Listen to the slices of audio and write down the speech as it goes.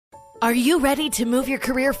Are you ready to move your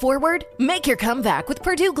career forward? Make your comeback with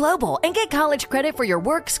Purdue Global and get college credit for your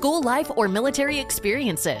work, school life, or military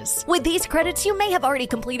experiences. With these credits, you may have already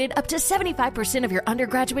completed up to 75% of your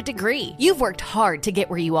undergraduate degree. You've worked hard to get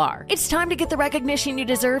where you are. It's time to get the recognition you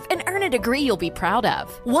deserve and earn a degree you'll be proud of,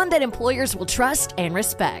 one that employers will trust and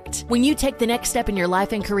respect. When you take the next step in your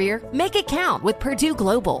life and career, make it count with Purdue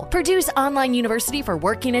Global, Purdue's online university for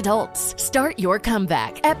working adults. Start your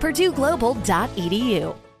comeback at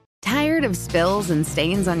purdueglobal.edu. Tired of spills and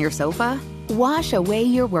stains on your sofa? Wash away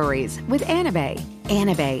your worries with Anabei.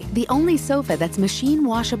 Anabei, the only sofa that's machine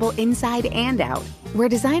washable inside and out, where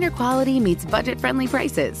designer quality meets budget-friendly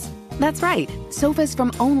prices. That's right, sofas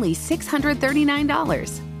from only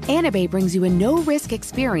 $639. Anabei brings you a no-risk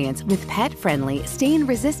experience with pet-friendly,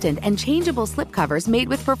 stain-resistant, and changeable slipcovers made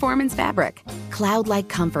with performance fabric, cloud-like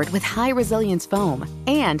comfort with high-resilience foam,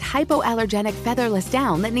 and hypoallergenic featherless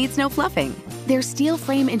down that needs no fluffing. Their steel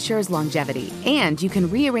frame ensures longevity, and you can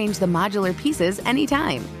rearrange the modular pieces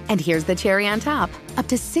anytime. And here's the cherry on top, up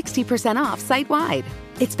to 60% off site-wide.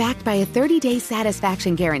 It's backed by a 30-day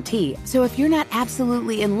satisfaction guarantee, so if you're not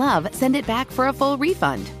absolutely in love, send it back for a full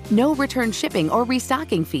refund. No return shipping or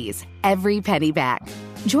restocking fees. Every penny back.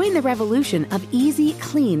 Join the revolution of easy,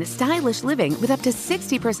 clean, stylish living with up to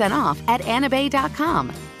 60% off at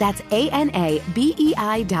anabei.com. That's ANABEI.com.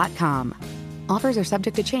 Offers are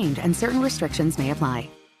subject to change and certain restrictions may apply.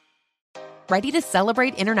 Ready to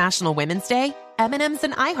celebrate International Women's Day? M&M's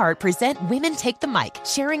and iHeart present Women Take the Mic,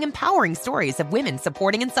 sharing empowering stories of women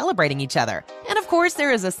supporting and celebrating each other. And of course,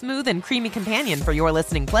 there is a smooth and creamy companion for your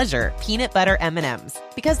listening pleasure, peanut butter M&M's.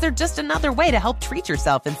 Because they're just another way to help treat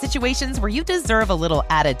yourself in situations where you deserve a little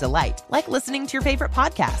added delight, like listening to your favorite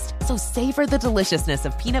podcast. So savor the deliciousness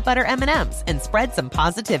of peanut butter M&M's and spread some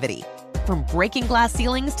positivity. From breaking glass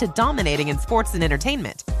ceilings to dominating in sports and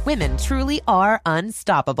entertainment, women truly are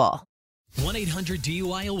unstoppable.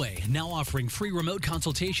 1-800-DUI-AWAY, now offering free remote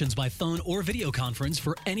consultations by phone or video conference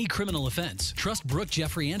for any criminal offense. Trust Brooke,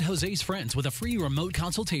 Jeffrey, and Jose's friends with a free remote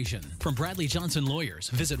consultation. From Bradley Johnson Lawyers,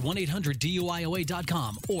 visit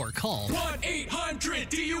 1-800-DUI-AWAY.com or call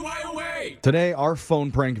 1-800-DUI-AWAY. Today, our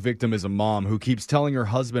phone prank victim is a mom who keeps telling her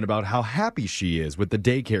husband about how happy she is with the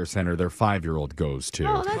daycare center their 5-year-old goes to.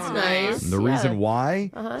 Oh, that's nice. And the reason why?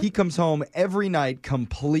 He comes home every night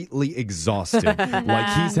completely exhausted, like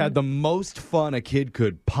he's had the most fun a kid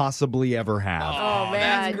could possibly ever have. Oh, man.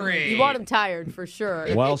 That's great. You want him tired for sure.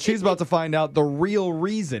 Well, she's about to find out the real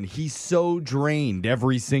reason he's so drained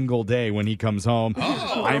every single day when he comes home.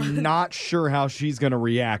 I'm not sure how she's going to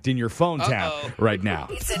react in your phone tap right now.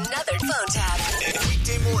 It's another phone tap.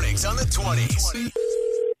 Weekday mornings on the 20s.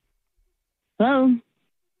 Hello.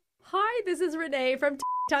 Hi, this is Renee from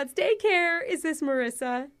Tots Daycare. Is this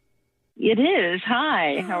Marissa? It is.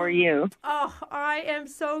 Hi. How are you? Oh, I am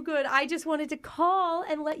so good. I just wanted to call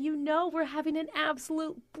and let you know we're having an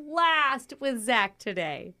absolute blast with Zach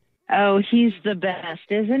today. Oh, he's the best,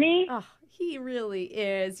 isn't he? Oh, he really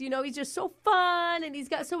is. You know, he's just so fun and he's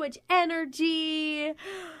got so much energy.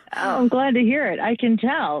 Oh, I'm glad to hear it. I can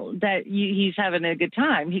tell that he's having a good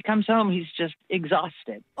time. He comes home, he's just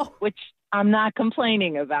exhausted, which I'm not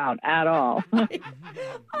complaining about at all. I bet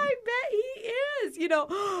he is. You know,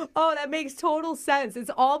 that makes total sense. It's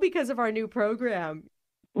all because of our new program.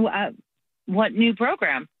 What new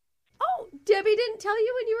program? Oh, Debbie didn't tell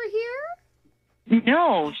you when you were here?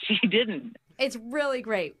 No, she didn't. It's really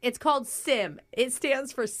great. It's called SIM. It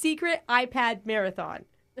stands for Secret iPad Marathon.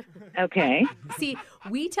 Okay. See,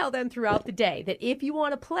 we tell them throughout the day that if you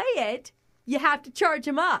want to play it, you have to charge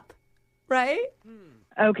them up, right?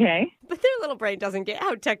 Okay. But their little brain doesn't get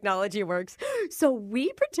how technology works. So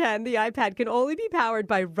we pretend the iPad can only be powered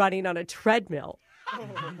by running on a treadmill.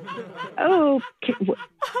 Oh,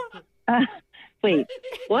 wait,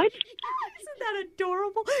 what? Isn't that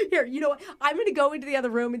adorable? Here, you know what? I'm going to go into the other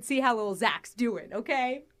room and see how little Zach's doing,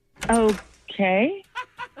 okay? Okay.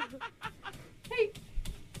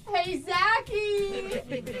 Hey, Zachy!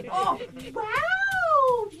 Oh,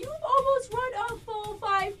 wow! You've almost run a full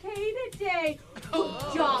 5K today. Good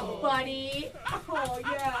job, buddy. Oh,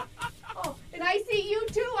 yeah. Oh, and I see you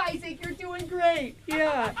too, Isaac. You're doing great.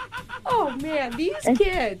 Yeah. Oh, man, these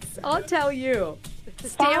kids, I'll tell you.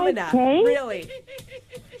 Stamina, 5K? really.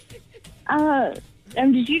 And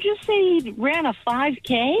did you just say he ran a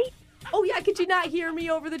 5K? Oh, yeah, could you not hear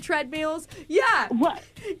me over the treadmills? Yeah. What?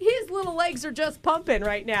 His little legs are just pumping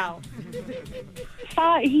right now.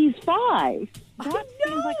 He's 5. That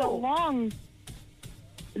seems like a long...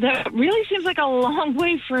 That really seems like a long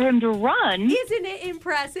way for him to run. Isn't it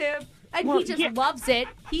impressive? And he just loves it.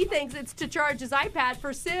 He thinks it's to charge his iPad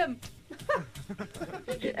for SIM.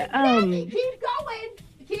 Keep Keep going.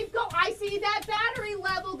 Keep going.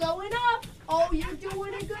 you're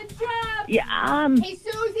doing a good job. Yeah. Hey,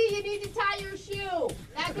 Susie, you need to tie your shoe.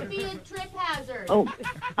 That could be a trip hazard. Oh,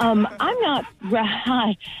 I'm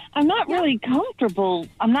not really comfortable.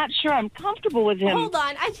 I'm not sure I'm comfortable with him. Hold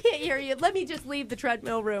on, I can't hear you. Let me just leave the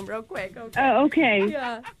treadmill room real quick. Okay. Okay.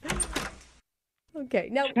 Yeah. Okay.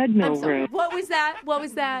 No. Treadmill I'm sorry. room. What was that?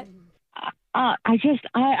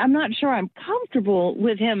 I'm not sure I'm comfortable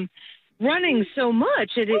with him running so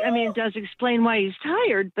much. It does explain why he's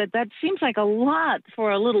tired, but that seems like a lot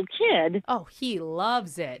for a little kid. Oh, he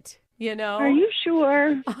loves it. You know? Are you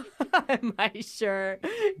sure? Am I sure?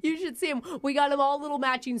 You should see him. We got him all little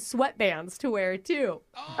matching sweatbands to wear, too.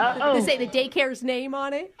 They say the daycare's name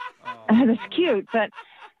on it. That's cute, but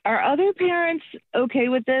are other parents okay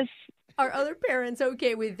with this? Are other parents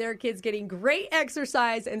okay with their kids getting great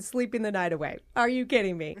exercise and sleeping the night away? Are you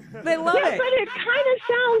kidding me? They love it. But it kind of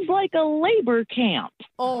sounds like a labor camp.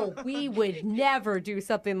 Oh, we would never do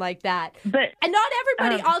something like that. And not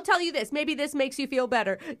everybody, I'll tell you this, maybe this makes you feel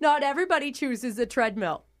better. Not everybody chooses a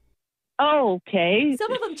treadmill. Okay.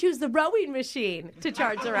 Some of them choose the rowing machine to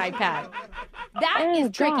charge their iPad. That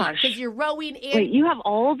is tricky because you're rowing in. Wait, you have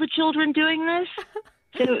all the children doing this?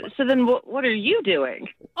 So then what are you doing?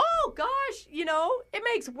 Oh, gosh, it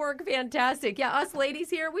makes work fantastic. Yeah, us ladies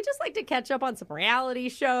here, we just like to catch up on some reality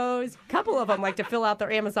shows. A couple of them like to fill out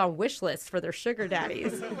their Amazon wish lists for their sugar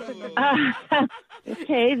daddies.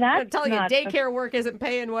 Okay, that's I'm telling you, daycare work isn't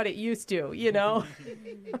paying what it used to,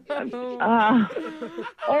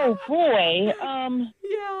 Oh, boy.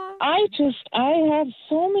 Yeah. I have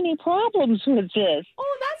so many problems with this.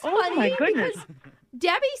 Oh, that's funny. Oh, my goodness. Because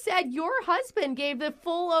Debbie said your husband gave the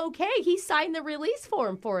full okay. He signed the release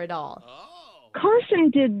form for it all. Carson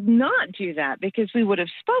did not do that because we would have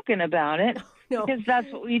spoken about it. No. Because that's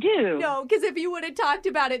what we do. No, because if you would have talked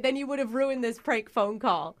about it, then you would have ruined this prank phone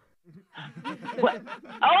call. What?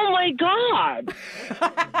 Oh, my God.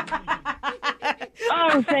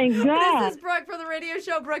 Oh, thank God. This is Brooke for the radio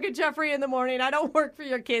show Brooke and Jeffrey in the Morning. I don't work for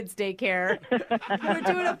your kids' daycare. We're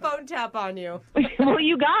doing a phone tap on you. Well,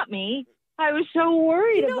 you got me. I was so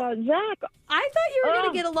worried about Zach. I thought you were going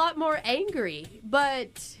to get a lot more angry,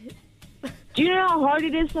 but... Do you know how hard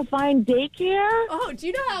it is to find daycare? Oh, do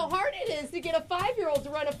you know how hard it is to get a 5-year-old to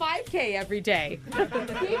run a 5K every day? Keep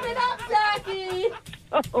it up, Zachy!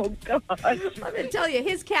 Oh, God. I'm going to tell you,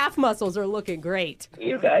 his calf muscles are looking great.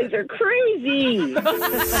 You guys are crazy. Wake up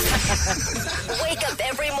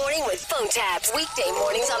every morning with phone taps. Weekday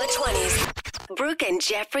mornings on the 20s. Brooke and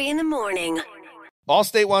Jeffrey in the Morning.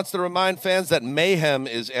 Allstate wants to remind fans that mayhem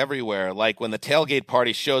is everywhere, like when the tailgate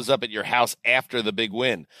party shows up at your house after the big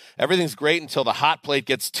win. Everything's great until the hot plate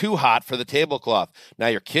gets too hot for the tablecloth. Now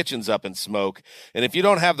your kitchen's up in smoke. And if you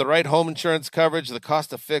don't have the right home insurance coverage, the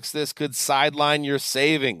cost to fix this could sideline your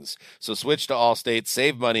savings. So switch to Allstate,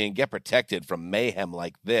 save money, and get protected from mayhem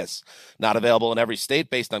like this. Not available in every state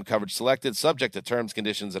based on coverage selected, subject to terms,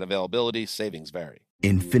 conditions, and availability. Savings vary.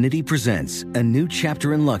 Infiniti presents a new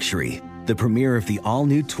chapter in luxury, the premiere of the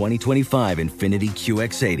all-new 2025 Infiniti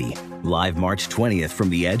QX80, live March 20th from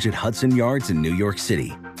the Edge at Hudson Yards in New York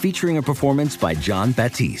City, featuring a performance by John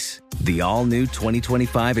Batiste. The all-new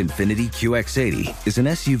 2025 Infiniti QX80 is an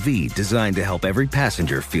SUV designed to help every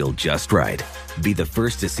passenger feel just right. Be the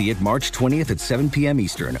first to see it March 20th at 7 p.m.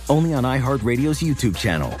 Eastern, only on iHeartRadio's YouTube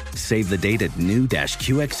channel. Save the date at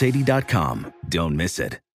new-QX80.com. Don't miss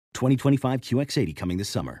it. 2025 QX80 coming this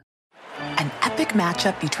summer. An epic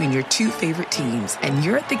matchup between your two favorite teams, and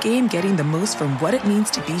you're at the game getting the most from what it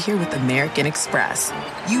means to be here with American Express.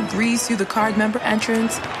 You breeze through the card member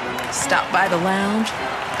entrance, stop by the lounge.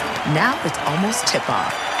 Now it's almost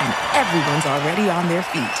tip-off, and everyone's already on their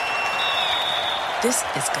feet. This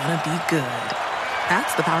is gonna be good.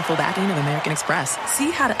 That's the powerful backing of American Express.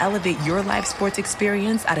 See how to elevate your live sports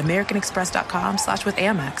experience at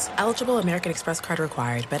americanexpress.com/withAmex. Eligible American Express card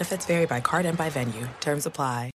required. Benefits vary by card and by venue. Terms apply.